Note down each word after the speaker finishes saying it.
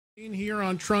Here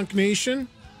on Trunk Nation,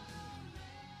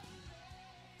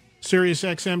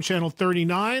 SiriusXM Channel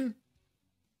 39,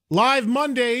 live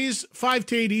Mondays, 5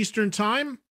 to 8 Eastern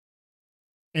Time.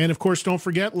 And, of course, don't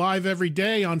forget, live every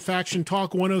day on Faction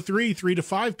Talk 103, 3 to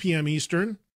 5 p.m.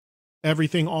 Eastern.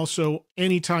 Everything also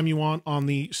anytime you want on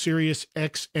the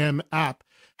SiriusXM app.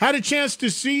 Had a chance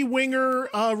to see Winger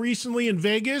recently in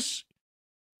Vegas.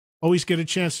 Always get a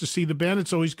chance to see the band.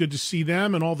 It's always good to see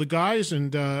them and all the guys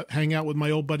and hang out with my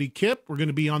old buddy Kip. We're going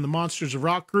to be on the Monsters of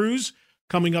Rock cruise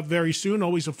coming up very soon.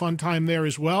 Always a fun time there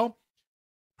as well.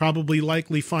 Probably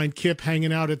likely find Kip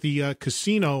hanging out at the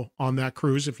casino on that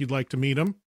cruise if you'd like to meet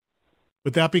him.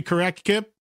 Would that be correct,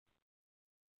 Kip?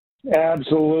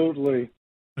 Absolutely.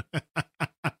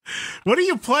 What do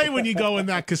you play when you go in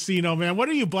that casino, man? What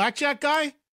are you, blackjack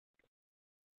guy?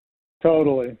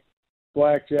 Totally.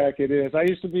 Blackjack it is. I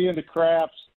used to be into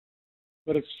craps,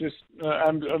 but it's just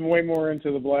I'm way more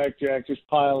into the blackjack, just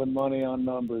piling money on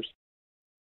numbers.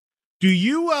 Do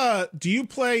you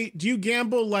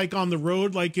gamble like on the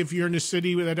road, like if you're in a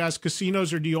city that has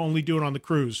casinos, or do you only do it on the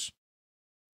cruise?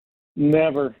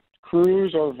 Never.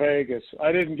 Cruise or Vegas.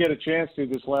 I didn't get a chance to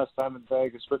this last time in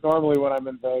Vegas, but normally when I'm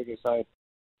in Vegas, I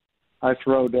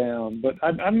throw down. But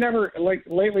I've never, like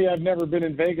lately, I've never been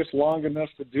in Vegas long enough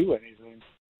to do anything.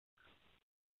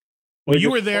 Well,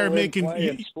 you were there making.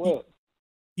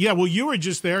 Yeah, well, you were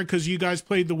just there because you guys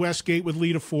played the Westgate with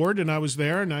Lita Ford, and I was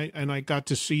there, and I got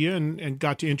to see you and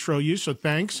got to intro you. So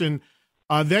thanks. And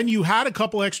then you had a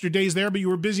couple extra days there, but you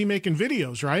were busy making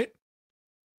videos, right?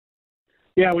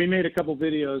 Yeah, we made a couple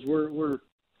videos. We're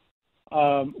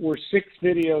 6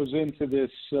 videos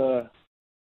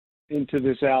into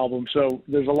this album, so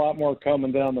there's a lot more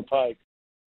coming down the pike.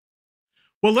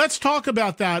 Well, let's talk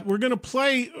about that. We're going to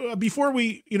play before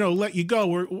we, let you go.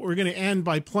 We're going to end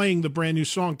by playing the brand new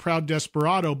song "Proud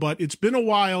Desperado." But it's been a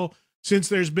while since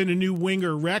there's been a new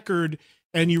Winger record,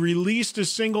 and you released a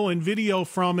single and video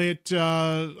from it.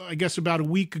 I guess about a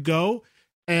week ago,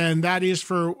 and that is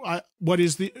for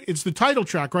it's the title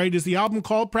track, right? Is the album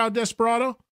called "Proud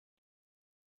Desperado"?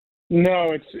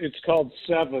 No, it's called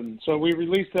 7. So we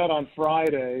released that on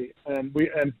Friday, and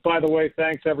by the way,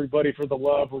 thanks everybody for the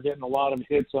love. We're getting a lot of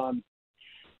hits on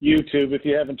YouTube. If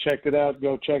you haven't checked it out,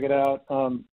 go check it out.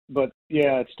 But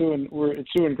yeah, it's doing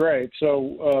great.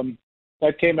 So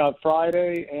that came out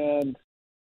Friday, and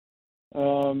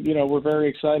we're very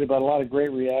excited about a lot of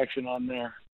great reaction on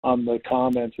there on the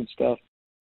comments and stuff.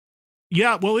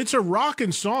 Yeah, well, it's a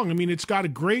rockin' song. I mean, it's got a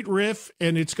great riff,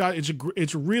 and it's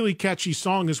a really catchy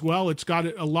song as well. It's got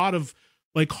a lot of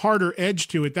like harder edge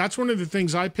to it. That's one of the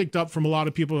things I picked up from a lot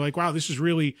of people. Like, wow, this is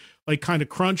really like kind of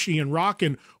crunchy and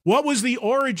rockin'. What was the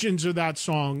origins of that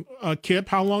song, Kip?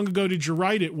 How long ago did you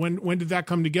write it? When did that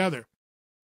come together?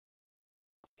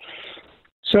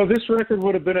 So this record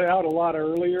would have been out a lot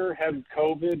earlier had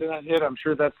COVID hit. I'm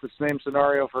sure that's the same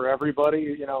scenario for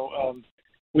everybody.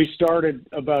 We started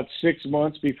about 6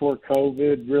 months before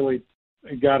COVID really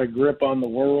got a grip on the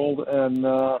world, and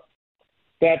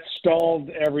that stalled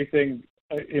everything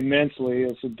immensely,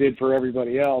 as it did for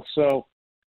everybody else. So,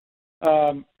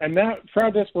 and that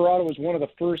Proud Desperado was one of the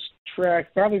first tracks,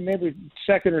 probably maybe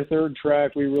second or third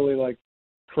track we really like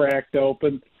cracked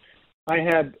open. I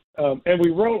had, and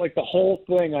we wrote like the whole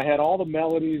thing. I had all the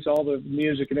melodies, all the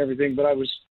music and everything, but I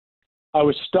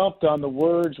was stumped on the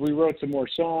words. We wrote some more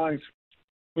songs.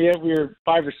 We were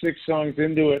 5 or 6 songs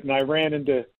into it, and I ran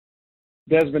into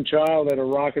Desmond Child at a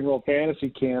rock and roll fantasy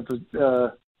camp,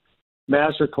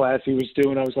 master class he was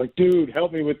doing. I was like, dude,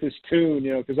 help me with this tune,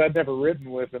 because I'd never written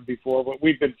with him before, but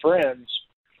we'd been friends,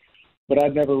 but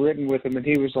I'd never written with him. And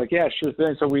he was like, yeah, sure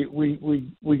thing. So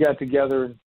we got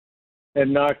together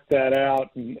and knocked that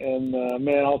out. And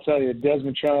man, I'll tell you,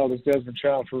 Desmond Child is Desmond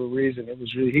Child for a reason.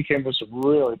 He came with some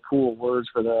really cool words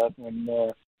for that.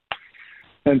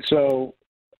 And so,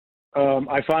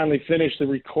 I finally finished the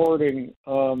recording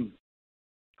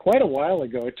quite a while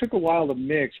ago. It took a while to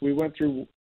mix. We went through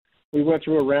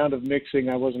a round of mixing.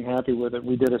 I wasn't happy with it.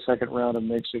 We did a second round of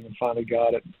mixing and finally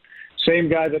got it. Same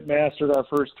guy that mastered our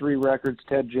first 3 records,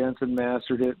 Ted Jensen,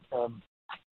 mastered it.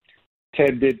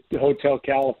 Ted did Hotel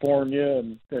California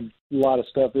and a lot of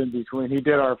stuff in between. He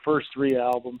did our first 3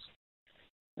 albums.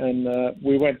 And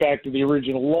we went back to the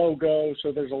original logo,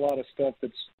 so there's a lot of stuff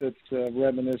that's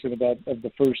reminiscent of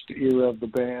the first era of the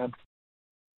band.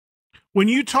 When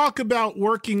you talk about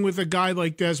working with a guy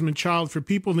like Desmond Child, for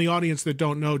people in the audience that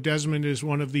don't know, Desmond is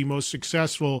one of the most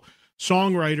successful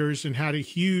songwriters and had a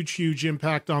huge, huge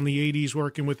impact on the 80s,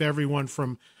 working with everyone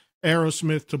from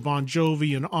Aerosmith to Bon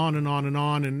Jovi and on and on and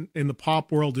on, and in the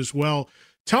pop world as well.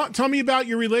 Tell me about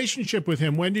your relationship with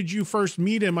him. When did you first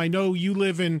meet him? I know you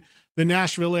live in the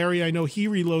Nashville area. I know he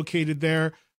relocated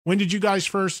there. When did you guys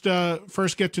first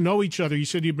get to know each other? You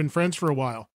said you'd been friends for a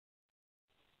while.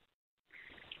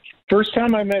 First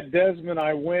time I met Desmond,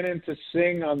 I went in to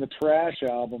sing on the Trash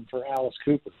album for Alice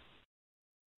Cooper.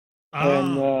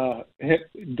 And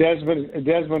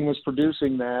Desmond was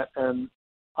producing that, and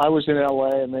I was in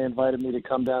L.A., and they invited me to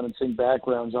come down and sing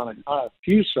backgrounds on a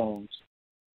few songs.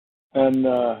 And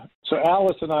so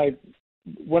Alice and I,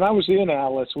 when I was in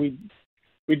Alice, we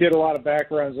did a lot of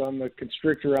backgrounds on the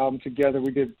Constrictor album together.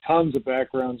 We did tons of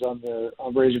backgrounds on the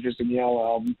Razor Fist and Yell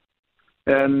album.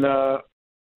 And,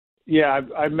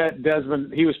 I met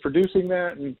Desmond. He was producing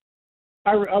that, and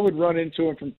I would run into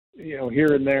him from,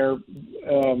 here and there.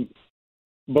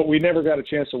 But we never got a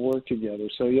chance to work together.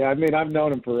 So, yeah, I mean, I've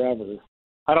known him forever.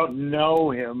 I don't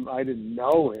know him. I didn't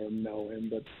know him,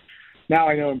 but now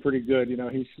I know him pretty good.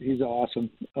 He's awesome.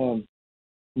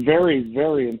 Very,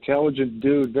 very intelligent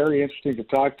dude, very interesting to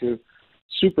talk to,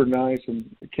 super nice,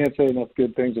 and I can't say enough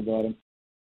good things about him.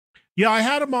 Yeah, I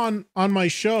had him on my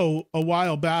show a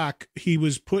while back. He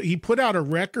put out a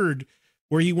record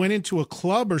where he went into a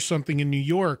club or something in New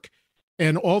York,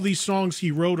 and all these songs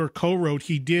he wrote or co-wrote,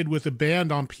 he did with a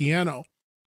band on piano.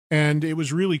 And it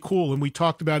was really cool. And we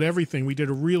talked about everything. We did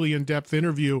a really in-depth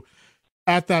interview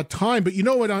at that time. But you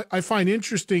know what I find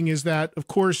interesting is that, of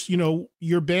course,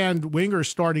 your band Winger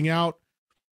starting out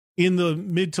in the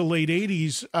mid to late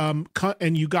 80s,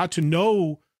 and you got to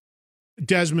know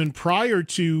Desmond prior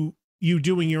to you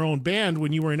doing your own band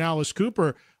when you were in Alice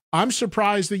Cooper. I'm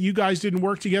surprised that you guys didn't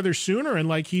work together sooner, and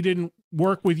like he didn't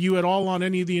work with you at all on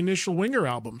any of the initial Winger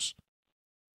albums.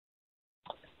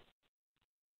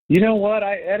 You know what?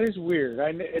 That is weird.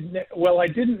 I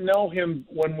didn't know him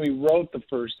when we wrote the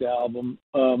first album.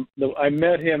 I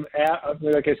met him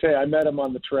like I say, I met him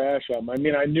on the Trash album. I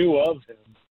mean, I knew of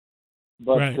him,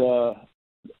 but right.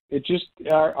 It just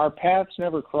our paths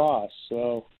never crossed.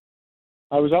 So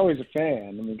I was always a fan.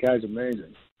 I mean, the guy's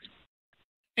amazing.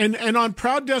 And on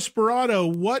Proud Desperado,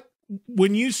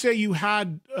 when you say you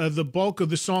had the bulk of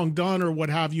the song done or what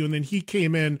have you, and then he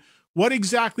came in, what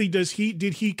exactly did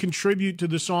he contribute to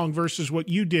the song versus what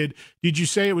you did? Did you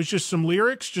say it was just some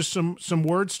lyrics, just some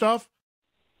word stuff?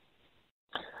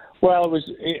 Well, it was,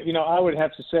 I would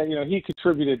have to say, he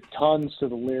contributed tons to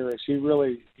the lyrics. He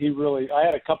really, I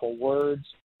had a couple words,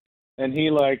 and he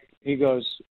goes,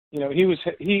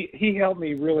 he helped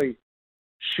me really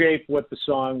shape what the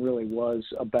song really was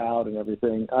about and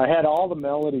everything. I had all the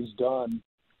melodies done.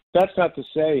 That's not to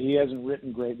say he hasn't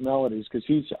written great melodies, because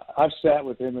I've sat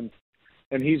with him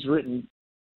and he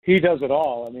does it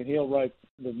all. I mean, he'll write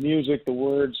the music, the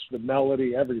words, the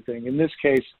melody, everything. In this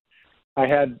case, I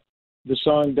had the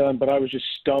song done, but I was just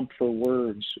stumped for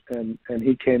words, and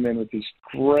he came in with these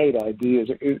great ideas.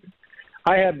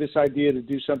 I had this idea to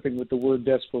do something with the word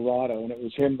desperado, and it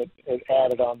was him that had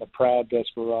added on the Proud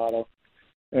Desperado,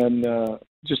 and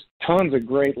just tons of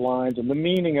great lines and the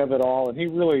meaning of it all. And he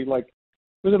really, it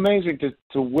was amazing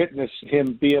to witness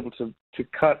him be able to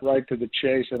cut right to the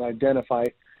chase and identify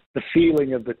the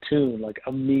feeling of the tune,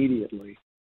 immediately.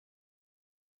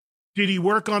 Did he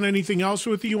work on anything else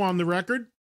with you on the record?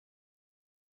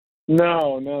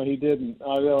 No, he didn't.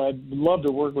 I'd love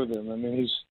to work with him. I mean,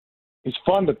 he's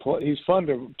fun to play. He's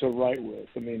fun to write with.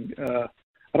 I mean,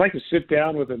 I'd like to sit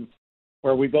down with him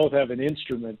where we both have an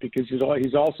instrument, because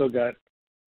he's also got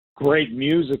great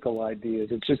musical ideas.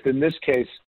 It's just in this case,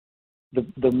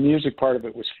 the music part of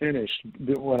it was finished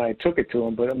when I took it to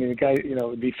him. But I mean, the guy,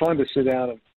 it'd be fun to sit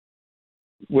down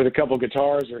with a couple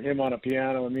guitars, or him on a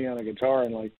piano and me on a guitar,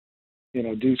 and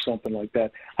do something like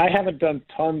that. I haven't done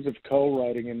tons of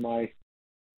co-writing in my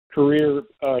career,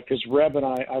 because Reb and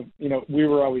I, we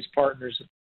were always partners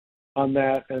on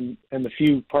that, and the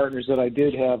few partners that I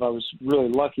did have, I was really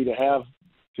lucky to have,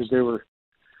 because they were,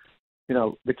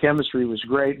 the chemistry was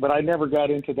great. But I never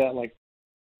got into that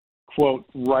quote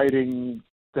writing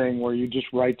thing where you just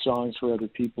write songs for other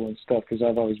people and stuff, because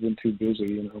I've always been too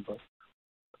busy, But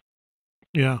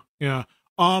yeah.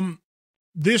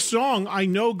 This song I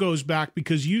know goes back,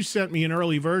 because you sent me an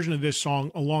early version of this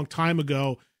song a long time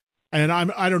ago, and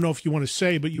I don't know if you want to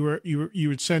say, but you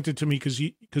had sent it to me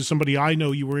because somebody I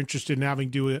know you were interested in having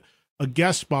do a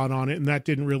guest spot on it, and that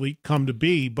didn't really come to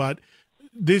be. But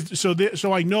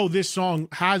so I know this song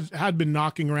had been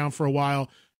knocking around for a while,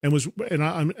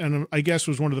 and I guess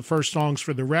was one of the first songs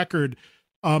for the record.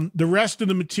 The rest of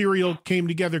the material came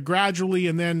together gradually,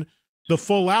 and then the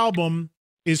full album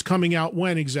is coming out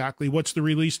when exactly? What's the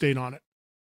release date on it?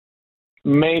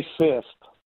 May 5th.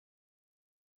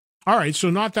 All right, so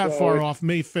not that far off,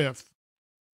 May 5th.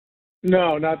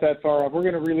 No, not that far off. We're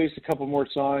going to release a couple more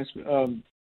songs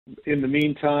in the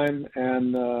meantime,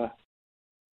 and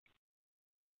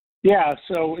Yeah,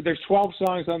 so there's 12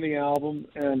 songs on the album,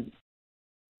 and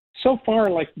so far,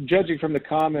 like judging from the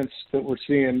comments that we're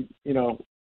seeing,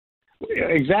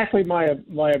 exactly my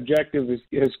objective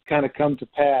has kind of come to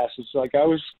pass. It's like I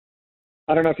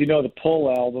don't know if you know the Pull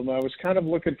album. I was kind of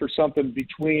looking for something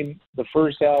between the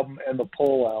first album and the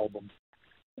Pull album,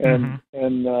 and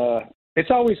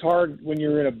it's always hard when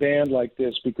you're in a band like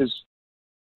this because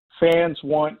fans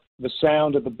want the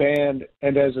sound of the band,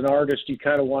 and as an artist, you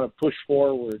kind of want to push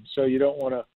forward. So you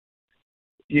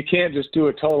can't just do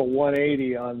a total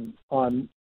 180 on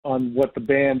what the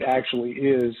band actually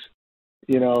is,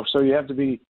 So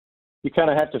you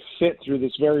kind of have to fit through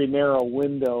this very narrow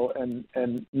window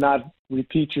and not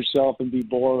repeat yourself and be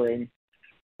boring.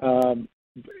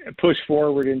 Push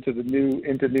forward into new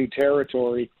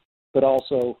territory, but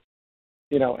also,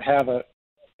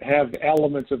 have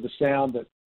elements of the sound that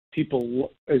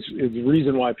people is the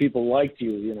reason why people liked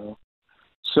you,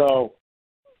 So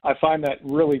I find that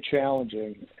really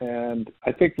challenging, and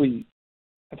I think we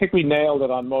nailed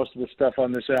it on most of the stuff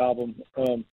on this album.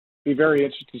 Be very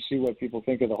interested to see what people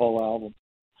think of the whole album.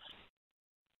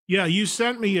 Yeah, you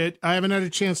sent me it. I haven't had a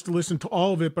chance to listen to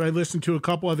all of it, but I listened to a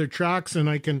couple other tracks, and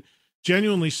I can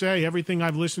genuinely say everything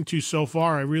I've listened to so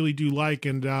far, I really do like,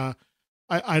 and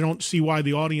I don't see why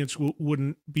the audience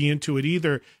wouldn't be into it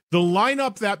either. The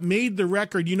lineup that made the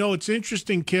record, it's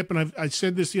interesting, Kip, and I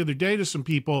said this the other day to some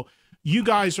people, you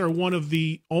guys are one of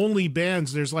the only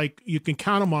bands, there's you can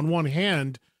count them on one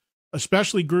hand,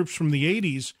 especially groups from the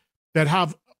 80s, that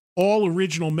have all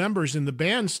original members in the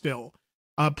band still,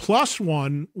 plus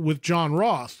one with John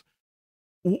Roth.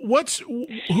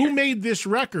 Who made this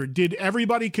record? Did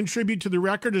everybody contribute to the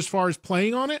record as far as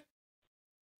playing on it?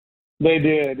 They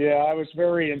did, yeah. I was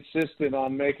very insistent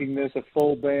on making this a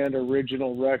full band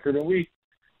original record, and we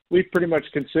pretty much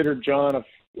considered John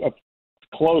a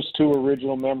close to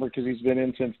original member because he's been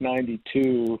in since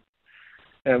 '92,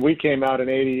 and we came out in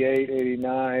 '88,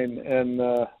 '89,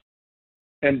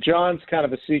 and John's kind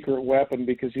of a secret weapon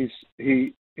because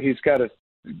he's got a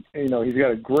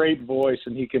great voice,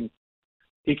 and he can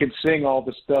sing all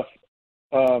the stuff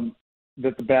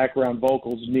that the background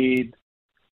vocals need.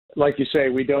 Like you say,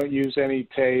 we don't use any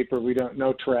tape or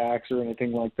no tracks or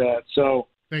anything like that. So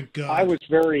thank God. I was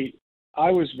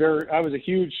a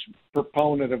huge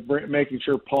proponent of making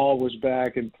sure Paul was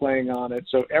back and playing on it.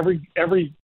 So every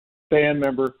band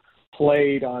member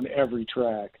played on every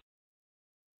track.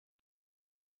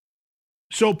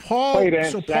 So Paul played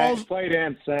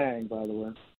and sang, by the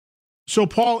way. So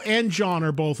Paul and John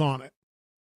are both on it.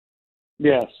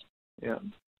 Yes. Yeah.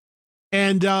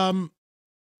 And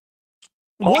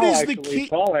what is the key?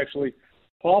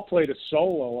 Paul played a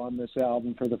solo on this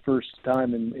album for the first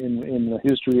time in the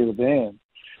history of the band,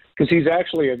 because he's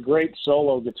actually a great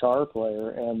solo guitar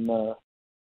player, and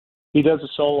he does a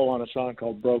solo on a song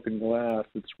called "Broken Glass."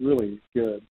 It's really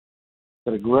good,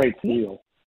 got a great feel.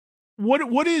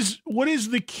 What is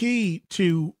the key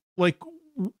to,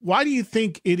 why do you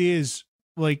think it is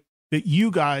that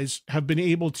you guys have been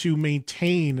able to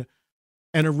maintain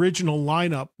an original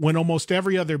lineup when almost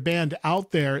every other band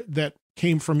out there that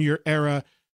came from your era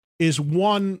is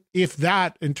one, if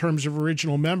that, in terms of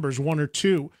original members, one or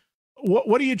two?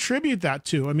 What do you attribute that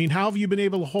to? I mean, how have you been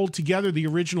able to hold together the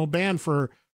original band for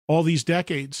all these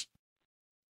decades?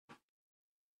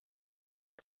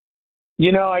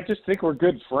 I just think we're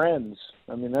good friends.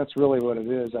 I mean, that's really what it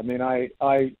is. I mean, I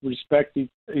respect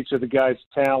each of the guys'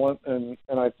 talent, and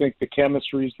I think the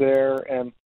chemistry's there,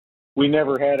 and we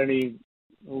never got in a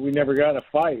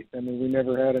fight. I mean, we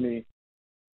never had any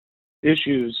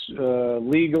issues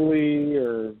legally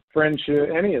or friendship,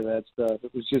 any of that stuff.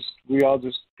 It was just, we all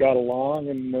just got along,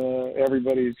 and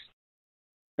everybody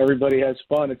has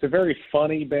fun. It's a very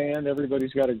funny band.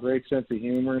 Everybody's got a great sense of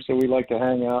humor, so we like to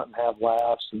hang out and have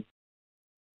laughs. And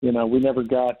we never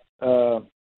got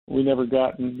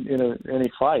in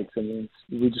any fights. I mean,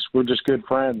 we're just good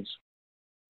friends.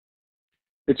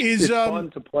 It's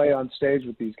fun to play on stage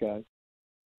with these guys.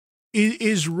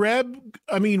 Is Reb,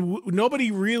 I mean, nobody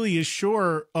really is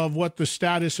sure of what the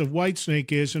status of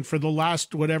Whitesnake is. And for the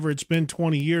last, whatever it's been,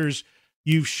 20 years,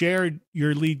 you've shared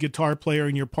your lead guitar player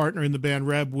and your partner in the band,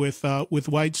 Reb, with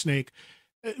Whitesnake.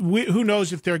 Who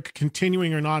knows if they're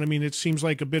continuing or not? I mean, it seems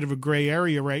like a bit of a gray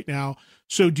area right now.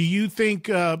 So do you think,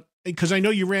 because I know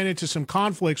you ran into some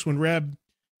conflicts when Reb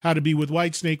had to be with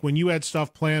Whitesnake, when you had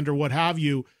stuff planned or what have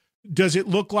you, does it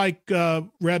look like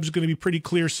Reb's going to be pretty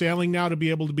clear sailing now to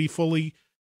be able to be fully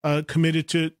committed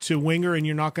to Winger, and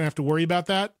you're not going to have to worry about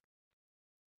that?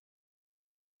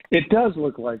 It does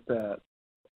look like that.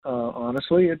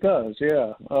 Honestly, it does.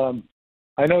 Yeah.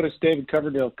 I noticed David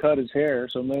Coverdale cut his hair,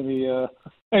 so maybe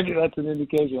maybe that's an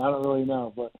indication. I don't really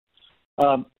know, but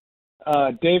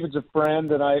David's a friend,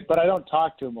 but I don't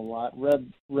talk to him a lot.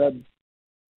 Reb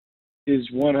is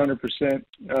 100%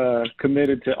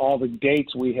 committed to all the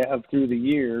dates we have through the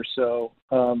year, so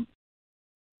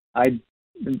I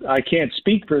can't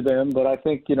speak for them, but I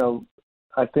think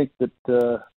that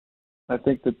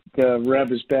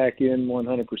Reb is back in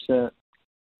 100%.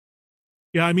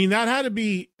 Yeah, I mean, that had to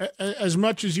be, as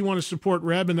much as you want to support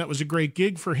Reb, and that was a great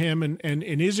gig for him and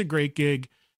is a great gig,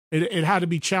 it had to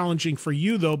be challenging for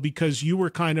you, though, because you were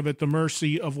kind of at the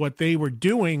mercy of what they were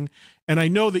doing. And I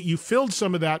know that you filled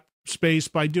some of that space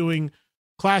by doing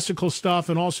classical stuff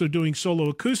and also doing solo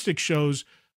acoustic shows.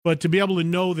 But to be able to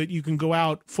know that you can go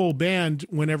out full band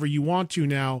whenever you want to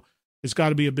now, it's got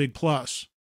to be a big plus.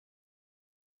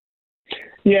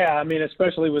 Yeah, I mean,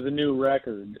 especially with a new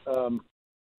record.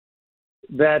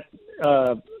 That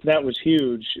was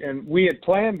huge, and we had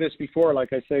planned this before,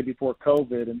 like I say, before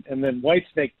COVID, and then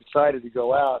Whitesnake decided to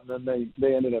go out, and then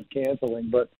they ended up canceling.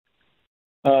 But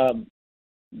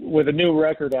with a new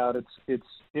record out, it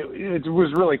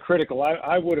was really critical.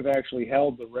 I would have actually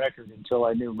held the record until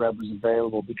I knew Reb was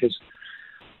available, because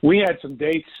we had some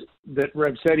dates that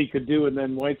Reb said he could do, and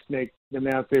then Whitesnake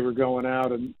announced they were going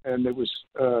out, and it was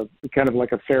kind of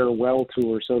like a farewell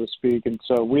tour, so to speak. And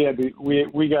so we had to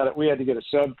get a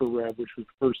sub for Reb, which was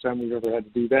the first time we've ever had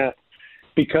to do that,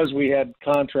 because we had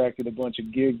contracted a bunch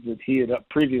of gigs that he had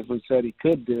previously said he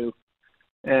could do,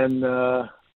 and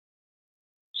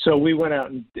so we went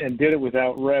out and did it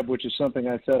without Reb, which is something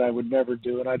I said I would never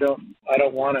do, and I don't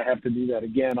want to have to do that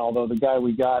again. Although the guy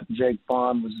we got, Jake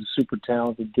Bond, was a super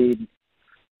talented dude,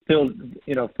 filled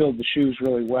the shoes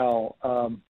really well.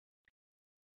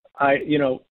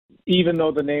 Even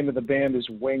though the name of the band is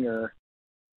Winger,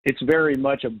 it's very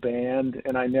much a band,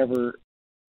 and I never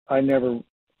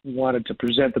wanted to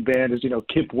present the band as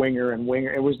Kip Winger and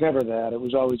Winger. It was never that. It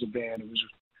was always a band. It was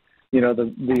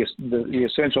the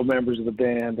essential members of the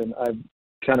band, and I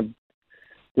kind of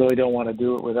really don't want to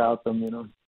do it without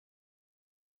them.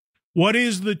 What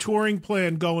is the touring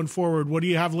plan going forward? What do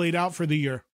you have laid out for the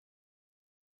year?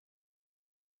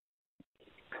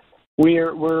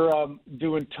 We're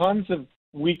doing tons of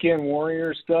Weekend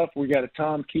Warrior stuff. We got a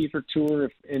Tom Kiefer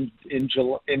tour in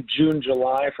June,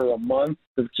 July for a month,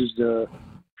 which is a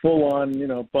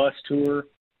full-on bus tour.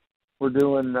 We're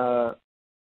doing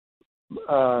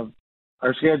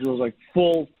our schedule is like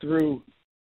full through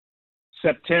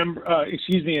September.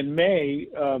 In May,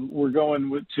 we're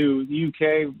going to the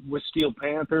UK with Steel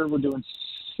Panther. We're doing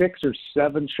 6 or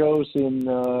 7 shows in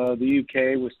the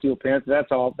UK with Steel Panther.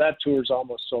 That's all. That tour's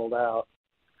almost sold out.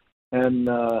 And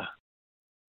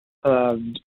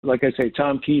like I say,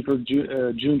 Tom Kiefer,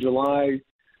 June, July.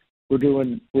 We're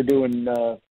doing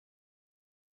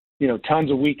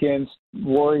tons of weekends,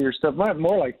 Warrior stuff,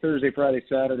 more like Thursday, Friday,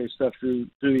 Saturday stuff through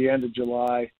the end of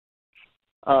July.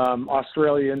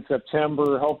 Australia in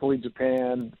September, hopefully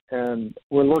Japan, and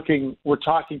we're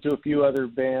talking to a few other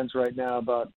bands right now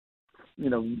about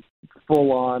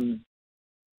full-on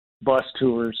bus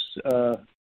tours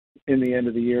in the end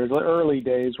of the year. Early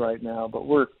days right now, but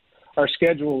our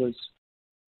schedule is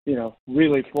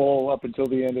really full up until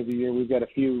the end of the year. We've got a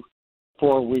few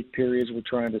 4-week periods we're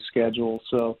trying to schedule,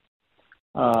 so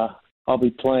I'll be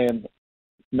playing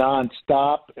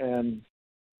nonstop and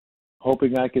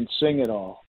hoping I can sing it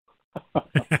all.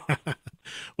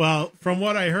 Well, from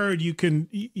what I heard,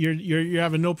 you're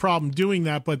having no problem doing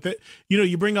that. But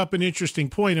you bring up an interesting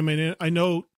point. I mean, I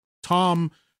know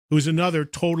Tom, who's another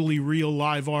totally real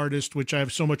live artist, which I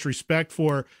have so much respect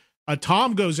for.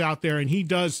 Tom goes out there and he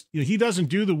doesn't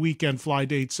do the weekend fly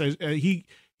dates. He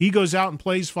goes out and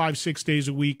plays 5-6 days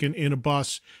a week in a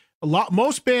bus.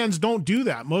 Most bands don't do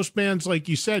that. Most bands, like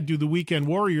you said, do the Weekend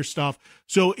Warrior stuff.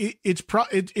 So it's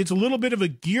a little bit of a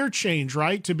gear change,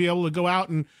 right? To be able to go out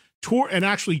and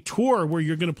actually tour where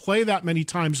you're going to play that many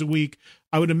times a week.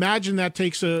 I would imagine that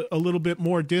takes a little bit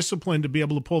more discipline to be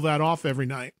able to pull that off every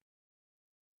night.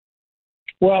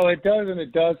 Well, it does and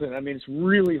it doesn't. I mean, it's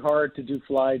really hard to do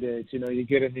fly dates. You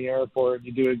get in the airport,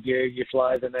 you do a gig, you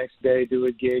fly the next day, do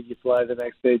a gig, you fly the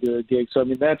next day, do a gig. So, I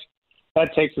mean, that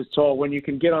takes its toll. When you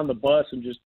can get on the bus and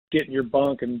just get in your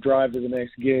bunk and drive to the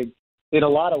next gig, in a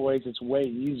lot of ways, it's way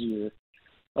easier.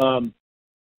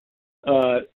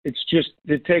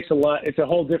 It takes a lot. It's a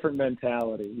whole different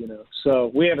mentality,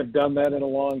 So we haven't done that in a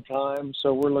long time.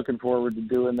 So we're looking forward to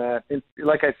doing that.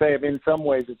 Like I say, I mean, in some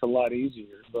ways it's a lot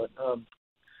easier, but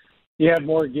you have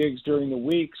more gigs during the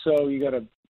week, so you got to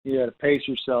pace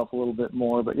yourself a little bit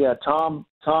more. But yeah, Tom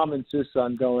insists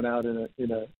on going out in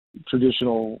a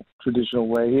traditional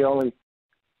way.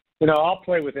 I'll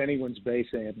play with anyone's bass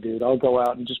amp, dude. I'll go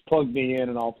out and just plug me in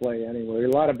and I'll play anywhere. A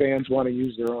lot of bands want to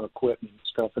use their own equipment and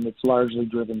stuff, and it's largely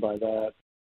driven by that.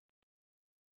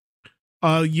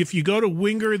 If you go to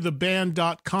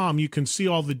wingertheband.com, you can see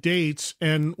all the dates.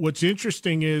 And what's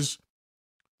interesting is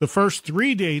the first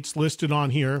 3 dates listed on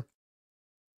here,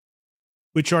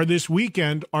 which are this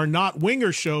weekend, are not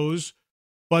Winger shows,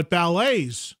 but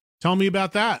ballets. Tell me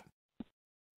about that.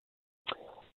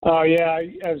 Oh, yeah.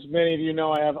 As many of you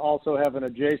know, I also have an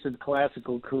adjacent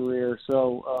classical career.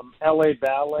 So LA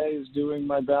Ballet is doing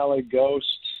my ballet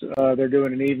Ghosts. They're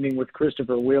doing an evening with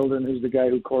Christopher Wheeldon, who's the guy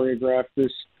who choreographed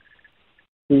this,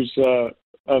 who's a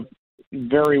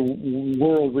very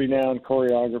world-renowned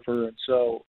choreographer. And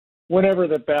so whenever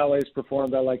the ballet's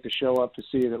performed, I like to show up to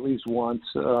see it at least once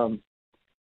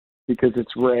because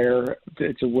it's rare.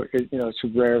 It's a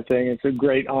rare thing. It's a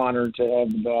great honor to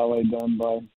have the ballet done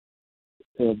by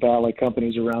ballet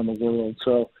companies around the world.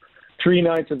 So 3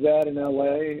 nights of that in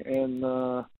LA, and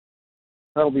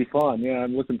that'll be fun. Yeah,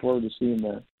 I'm looking forward to seeing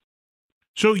that.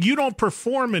 So you don't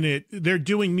perform in it. They're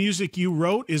doing music you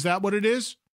wrote. Is that what it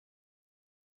is?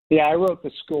 Yeah, I wrote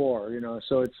the score,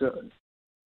 so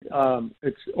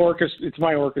it's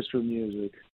my orchestra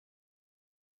music.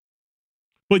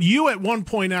 But you at one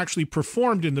point actually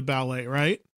performed in the ballet,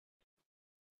 right?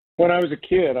 When I was a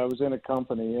kid, I was in a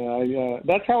company.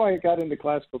 That's how I got into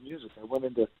classical music. I went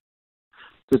into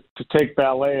to take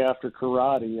ballet after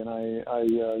karate, and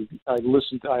I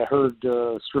listened. I heard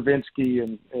Stravinsky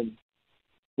and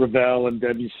Ravel and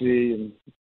Debussy and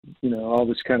all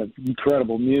this kind of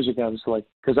incredible music. I was like,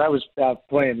 because I was out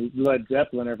playing Led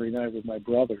Zeppelin every night with my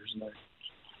brothers, and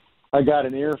I got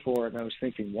an ear for it, and I was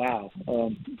thinking, wow,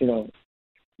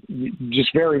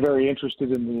 just very, very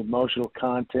interested in the emotional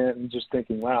content, and just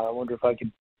thinking, wow, I wonder if I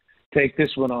could take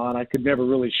this one on. I could never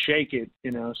really shake it,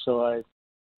 so I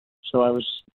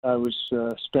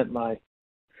spent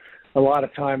a lot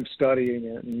of time studying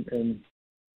it, and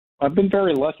I've been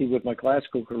very lucky with my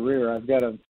classical career. I've got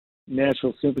a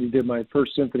Nashville Symphony, did my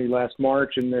first symphony last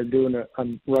March, and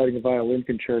I'm writing a violin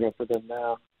concerto for them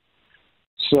now.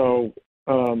 So,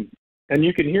 and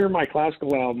you can hear my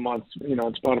classical album on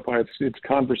Spotify. It's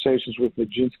Conversations with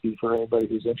Nijinsky for anybody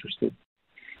who's interested.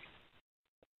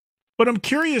 But I'm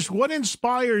curious, what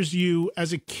inspires you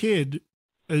as a kid?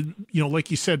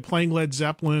 Like you said, playing Led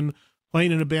Zeppelin,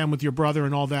 playing in a band with your brother,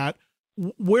 and all that.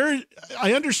 Where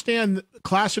I understand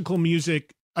classical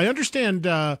music, I understand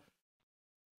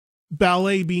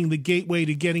ballet being the gateway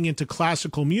to getting into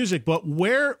classical music, but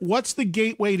what's the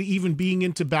gateway to even being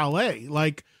into ballet?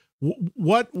 Like,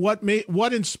 what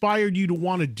inspired you to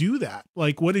want to do that?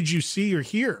 Like, what did you see or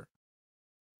hear?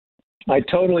 I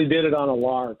totally did it on a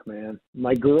lark, man.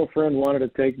 My girlfriend wanted to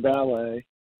take ballet.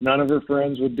 None of her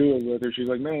friends would do it with her. She's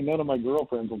like, man, none of my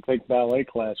girlfriends will take ballet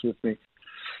class with me.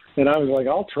 And I was like,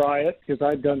 I'll try it, because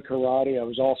I'd done karate. I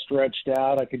was all stretched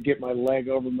out. I could get my leg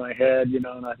over my head, and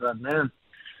I thought, man.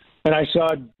 And I saw,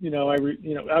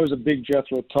 I was a big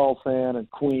Jethro Tull fan and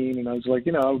Queen, and I was like,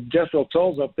 Jethro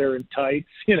Tull's up there in tights,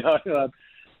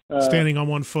 standing on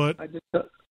one foot. I just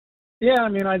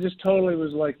totally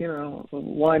was like,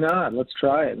 why not? Let's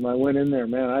try it. And I went in there,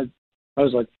 man. I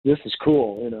was like, this is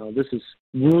cool. This is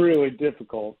really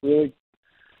difficult, really.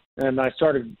 And I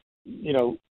started,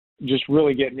 just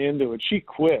really getting into it. She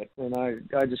quit, and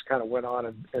I just kind of went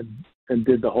on and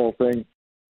did the whole thing.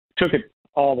 Took it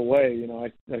all the way.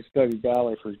 I studied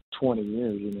ballet for 20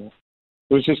 years.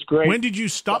 It was just great. When did you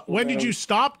stop? When did you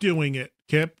stop doing it,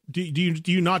 Kip? Do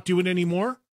you not do it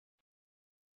anymore?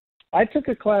 I took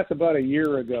a class about a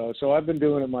year ago, so I've been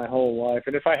doing it my whole life.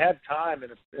 And if I had time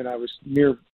and I was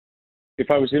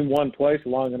if I was in one place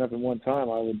long enough at one time,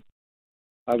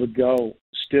 I would go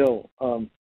still.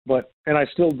 And I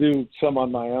still do some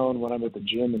on my own when I'm at the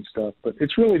gym and stuff. But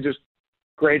it's really just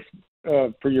great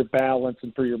for your balance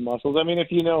and for your muscles. I mean,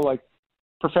 if like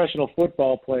professional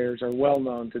football players are well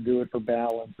known to do it for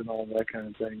balance and all that kind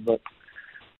of thing. But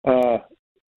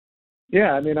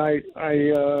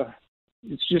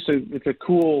it's a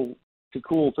cool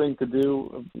thing to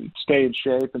do, stay in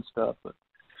shape and stuff. But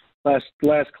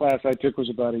last class I took was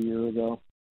about a year ago.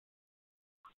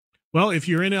 Well, if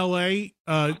you're in LA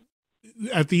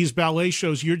at these ballet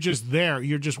shows, you're just there.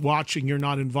 You're just watching. You're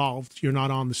not involved. You're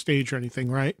not on the stage or anything,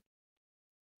 right?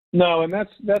 No, and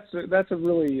that's a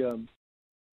really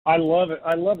I love it.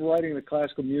 I love writing the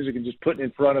classical music and just putting it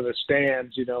in front of the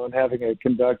stands, and having a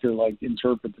conductor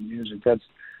interpret the music.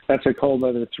 That's a whole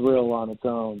other thrill on its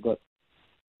own. But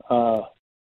so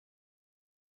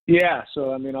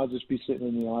I'll just be sitting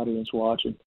in the audience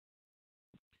watching.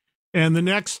 And the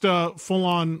next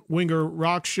full-on Winger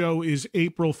rock show is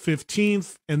April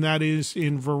 15th, and that is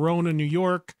in Verona, New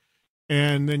York.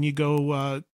 And then you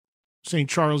go St.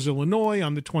 Charles, Illinois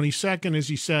on the 22nd, as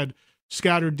you said,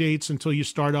 scattered dates until you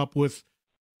start up with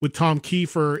Tom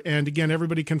Kiefer. And again,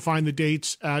 everybody can find the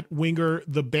dates at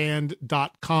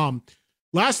wingertheband.com.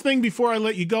 Last thing before I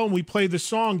let you go and we play the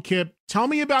song, Kip, tell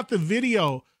me about the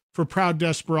video for Proud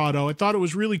Desperado. I thought it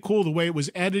was really cool the way it was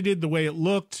edited, the way it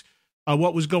looked,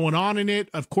 what was going on in it.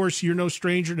 Of course, you're no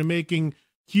stranger to making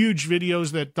huge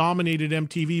videos that dominated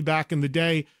MTV back in the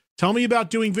day. Tell me about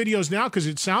doing videos now, because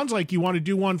it sounds like you want to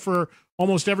do one for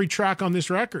almost every track on this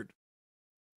record.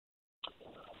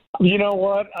 You know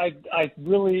what? I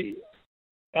really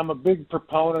am a big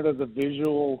proponent of the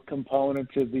visual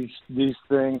component to these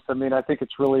things. I mean, I think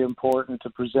it's really important to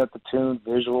present the tune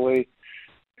visually,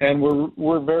 and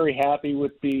we're very happy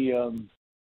with the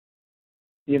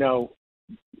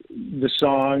the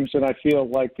songs, and I feel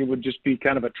like it would just be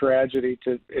kind of a tragedy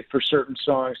for certain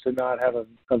songs to not have a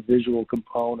visual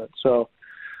component. So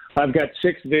I've got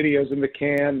 6 videos in the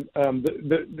can.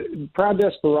 The Proud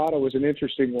Desperado was an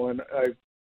interesting one.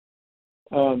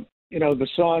 The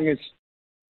song is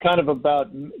kind of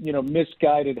about,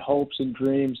 misguided hopes and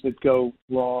dreams that go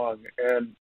wrong.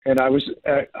 And I was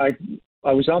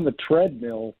on the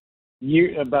treadmill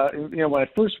when I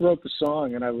first wrote the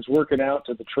song, and I was working out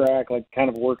to the track, like kind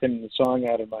of working the song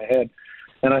out in my head.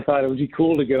 And I thought it would be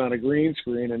cool to get on a green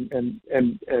screen and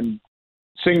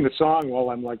sing the song while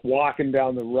I'm like walking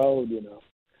down the road,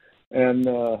 And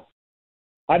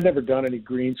I'd never done any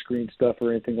green screen stuff or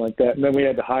anything like that. And then we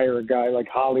had to hire a guy like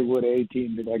Hollywood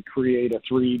A-Team to like create a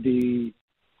 3D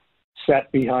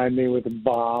set behind me with the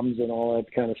bombs and all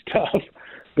that kind of stuff.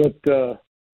 But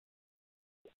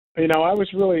I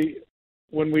was really,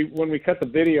 when we cut the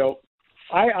video,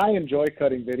 I enjoy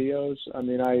cutting videos. I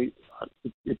mean,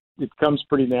 it comes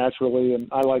pretty naturally, and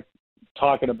I like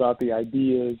talking about the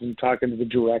ideas and talking to the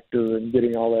director and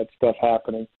getting all that stuff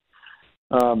happening.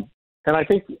 And I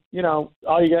think,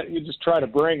 all you just try to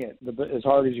bring it as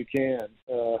hard as you can.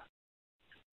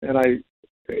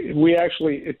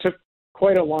 It took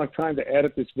quite a long time to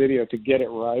edit this video to get it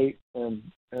right. And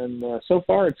so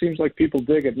far it seems like people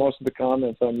dig it. Most of the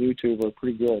comments on YouTube are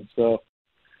pretty good. So,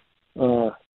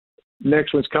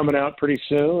 next one's coming out pretty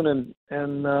soon.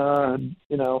 And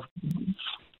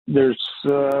there's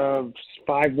 5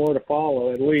 more to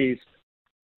follow at least.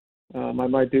 I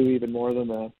might do even more than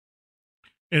that.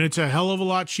 And it's a hell of a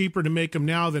lot cheaper to make them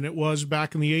now than it was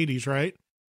back in the 80s, right?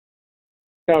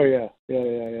 Oh, yeah.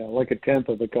 Like a tenth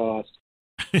of the cost.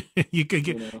 You could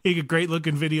get great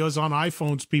looking videos on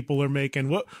iPhones people are making.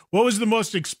 What was the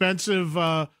most expensive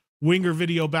Winger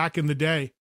video back in the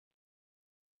day?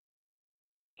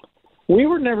 We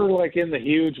were never like in the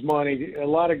huge money. A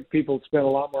lot of people spent a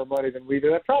lot more money than we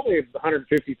did. Probably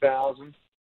 $150,000.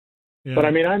 Yeah. But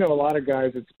I mean, I know a lot of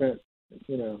guys that spent,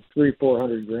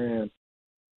 $300,000-400,000.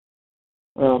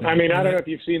 I mean, I don't know if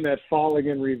you've seen that Falling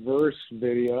in Reverse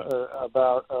video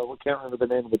about, I can't remember the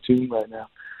name of the tune right now.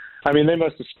 I mean, they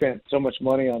must have spent so much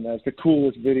money on that. It's the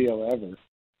coolest video ever.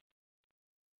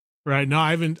 Right. No,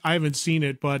 I haven't seen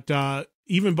it, but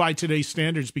even by today's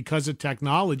standards, because of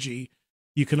technology,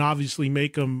 you can obviously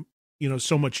make them,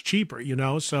 so much cheaper,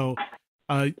 so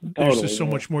there's just so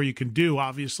much more you can do,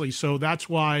 obviously. So that's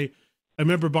why I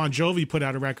remember Bon Jovi put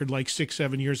out a record like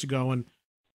 6-7 years ago, and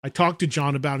I talked to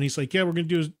John about it, and he's like, yeah, we're going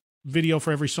to do a video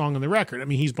for every song on the record. I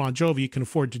mean, he's Bon Jovi. He can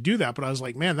afford to do that. But I was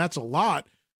like, man, that's a lot.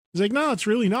 He's like, no, it's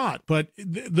really not. But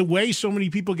the way so many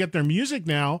people get their music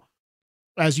now,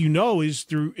 as you know, is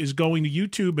going to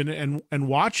YouTube and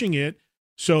watching it.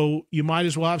 So you might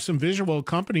as well have some visual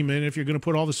accompaniment if you're going to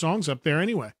put all the songs up there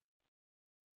anyway.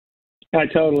 I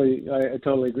totally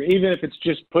agree. Even if it's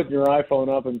just putting your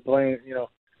iPhone up and playing,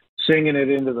 singing it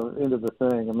into the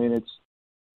thing. I mean,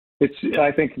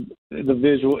 I think the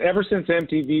visual, ever since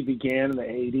MTV began in the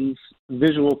 80s,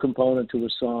 visual component to a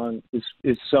song is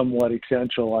somewhat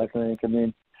essential, I think. I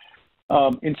mean,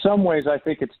 in some ways, I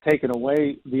think it's taken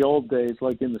away the old days,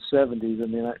 like in the 70s. I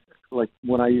mean, like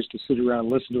when I used to sit around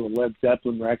and listen to a Led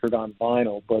Zeppelin record on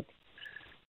vinyl. But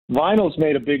vinyl's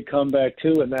made a big comeback,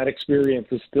 too, and that experience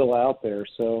is still out there.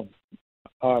 So,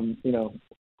 we're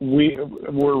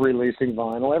releasing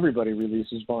vinyl. Everybody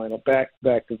releases vinyl, back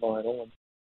to vinyl.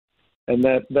 And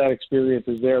that experience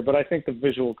is there. But I think the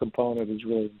visual component is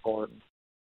really important.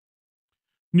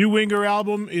 New Winger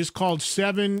album is called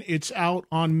 7. It's out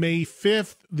on May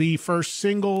 5th. The first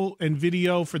single and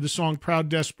video for the song Proud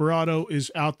Desperado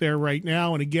is out there right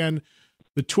now. And again,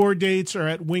 the tour dates are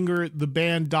at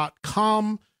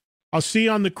wingertheband.com. I'll see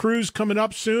you on the cruise coming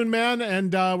up soon, man.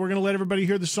 And we're going to let everybody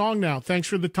hear the song now. Thanks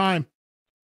for the time.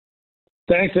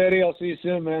 Thanks, Eddie. I'll see you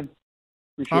soon, man.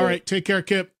 Appreciate All right. it. Take care,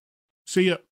 Kip. See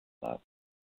ya. Bye.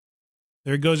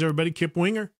 There goes everybody. Kip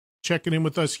Winger checking in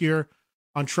with us here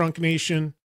on Trunk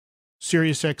Nation,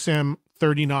 SiriusXM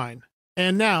 39.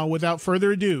 And now, without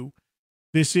further ado,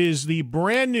 this is the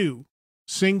brand new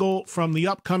single from the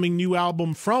upcoming new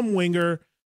album from Winger.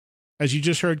 As you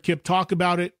just heard Kip talk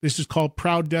about it, this is called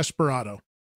Proud Desperado.